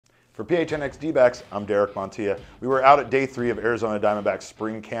For PHNX D-backs, I'm Derek Montilla. We were out at day 3 of Arizona Diamondbacks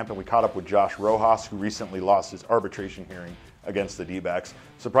spring camp and we caught up with Josh Rojas, who recently lost his arbitration hearing against the D-backs.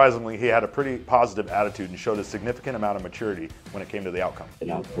 Surprisingly, he had a pretty positive attitude and showed a significant amount of maturity when it came to the outcome.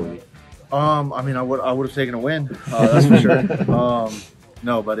 I mean, I would have taken a win, that's for sure.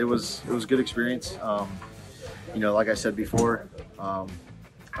 No, but it was a good experience. You know, like I said before,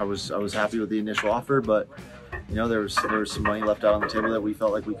 I was happy with the initial offer, but you know, there was some money left out on the table that we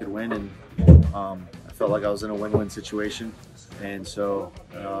felt like we could win, and I felt like I was in a win-win situation. And so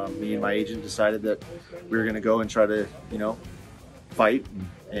me and my agent decided that we were going to go and try to, you know, fight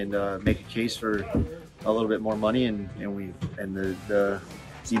and make a case for a little bit more money, and the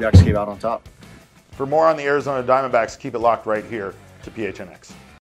D-backs came out on top. For more on the Arizona Diamondbacks, keep it locked right here to PHNX.